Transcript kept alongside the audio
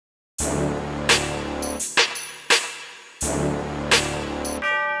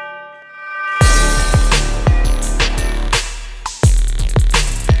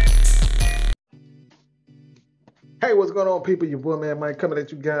Hey, what's going on, people? Your boy, man, Mike, coming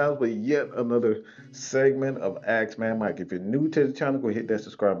at you guys with yet another segment of Ask Man Mike. If you're new to the channel, go hit that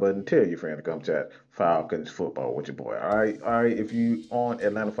subscribe button. Tell your friend to come chat Falcons football with your boy. All right. If you on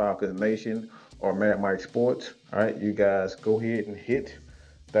Atlanta Falcons Nation or Mad Mike Sports, all right, you guys go ahead and hit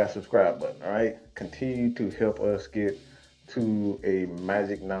that subscribe button. All right, continue to help us get to a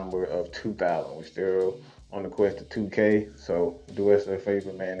magic number of 2,000. We're still on the quest to 2K, so do us a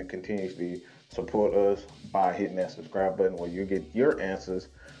favor, man, and continuously support us by hitting that subscribe button where you get your answers,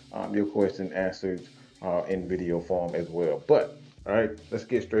 your question answered in video form as well. But all right, let's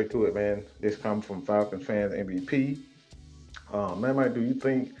get straight to it, man. This comes from Falcons fans MVP. Man, Mike, do you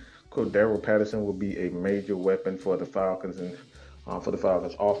think Cordarelle Patterson will be a major weapon for the Falcons and for the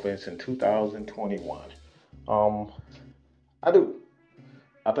Falcons offense in 2021? Um, I do.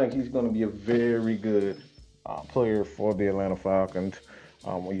 I think he's going to be a very good player for the Atlanta Falcons.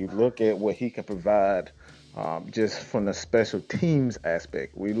 When you look at what he can provide, just from the special teams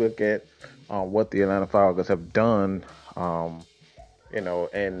aspect, we look at what the Atlanta Falcons have done, and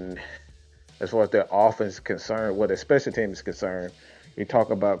as far as their offense is concerned, what their special team is concerned, we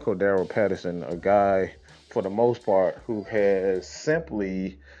talk about Cordarelle Patterson, a guy for the most part who has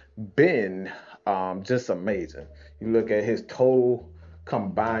simply been just amazing. You look at his total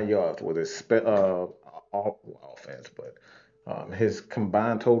combined yards with his offense, but his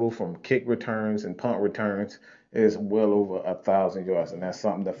combined total from kick returns and punt returns is well over 1,000 yards, and that's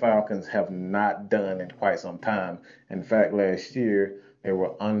something the Falcons have not done in quite some time. In fact, last year they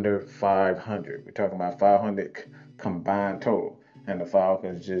were under 500. We're talking about 500 combined total, and the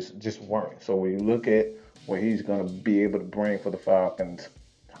Falcons just weren't. So when you look at what he's going to be able to bring for the Falcons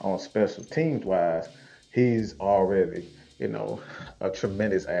on special teams wise, he's already, a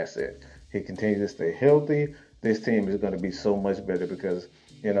tremendous asset. He continues to stay healthy. This team is going to be so much better because,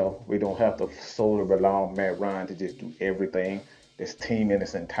 we don't have to solely rely on Matt Ryan to just do everything. This team in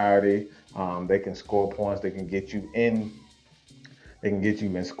its entirety, they can score points. They can get you in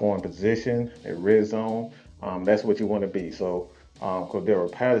scoring position, in red zone. That's what you want to be. So,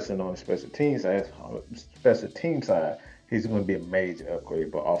 Cordero Patterson on the special team side, he's going to be a major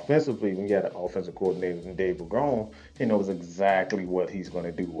upgrade. But offensively, when you got an offensive coordinator in Dave Grown, he knows exactly what he's going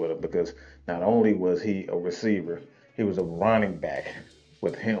to do with it because not only was he a receiver, he was a running back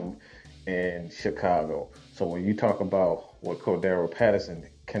with him in Chicago. So when you talk about what Cordero Patterson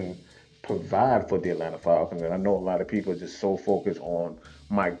can provide for the Atlanta Falcons, and I know a lot of people are just so focused on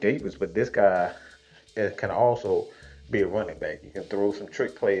Mike Davis, but this guy can also be a running back. You can throw some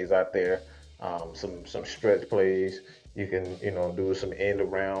trick plays out there, some stretch plays. You can do some end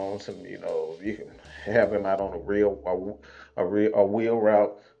around, you can have him out on a wheel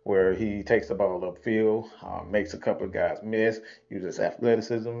route where he takes the ball upfield, makes a couple of guys miss, uses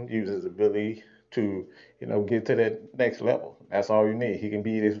athleticism, uses his ability to get to that next level. That's all you need. He can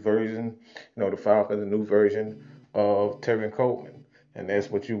be this version, the Falcons, a new version of Terry Coleman, and that's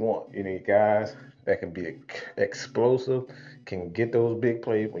what you want. You need guys that can be explosive, can get those big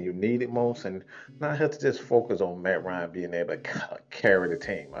plays when you need it most, and not have to just focus on Matt Ryan being able to carry the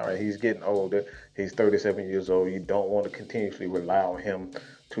team. All right, he's getting older. He's 37 years old. You don't want to continuously rely on him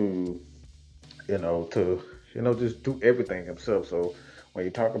to, just do everything himself. So when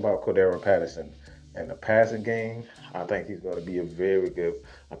you talk about Cordero Patterson and the passing game, I think he's going to be a very good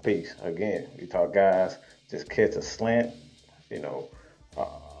piece. Again, you talk guys just catch a slant, you know, uh,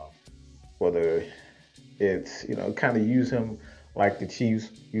 whether it's kind of use him like the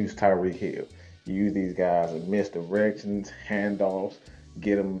Chiefs use Tyreek Hill. You use these guys in misdirections, handoffs,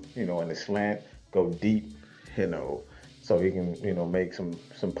 get him in the slant, go deep, you know, so he can make some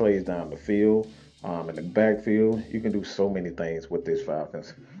plays down the field. In the backfield, you can do so many things with this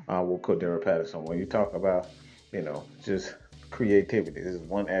Falcons. With Cordero Patterson, when you talk about just creativity, this is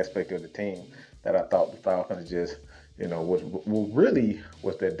one aspect of the team that I thought the Falcons just was really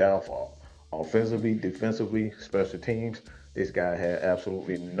was their downfall. Offensively, defensively, special teams, this guy had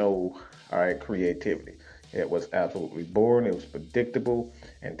absolutely no creativity. It was absolutely boring. It was predictable,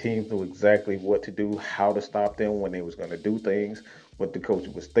 and teams knew exactly what to do, how to stop them when they was going to do things, what the coach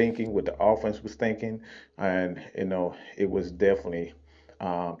was thinking, what the offense was thinking, and it was definitely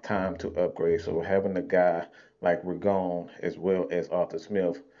time to upgrade. So having a guy like Ragon as well as Arthur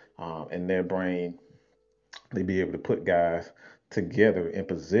Smith in their brain, they be able to put guys together in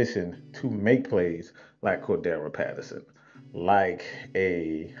position to make plays like Cordero Patterson, like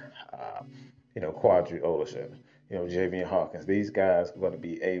a Quadri Olison. Javian Hawkins. These guys are going to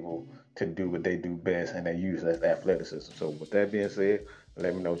be able to do what they do best, and they use that athleticism. So, with that being said,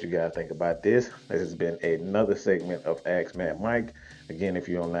 let me know what you guys think about this. This has been another segment of Ask Matt Mike. Again, if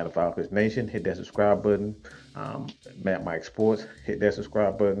you're on Atlanta Falcons Nation, hit that subscribe button. Matt Mike Sports, hit that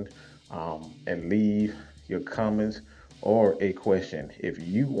subscribe button, and leave your comments or a question if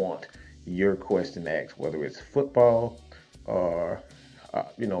you want your question asked, whether it's football or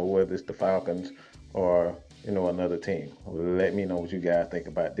whether it's the Falcons or another team. Let me know what you guys think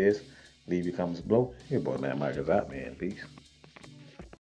about this. Leave your comments below. Your boy Matt Mike is out, man. Peace.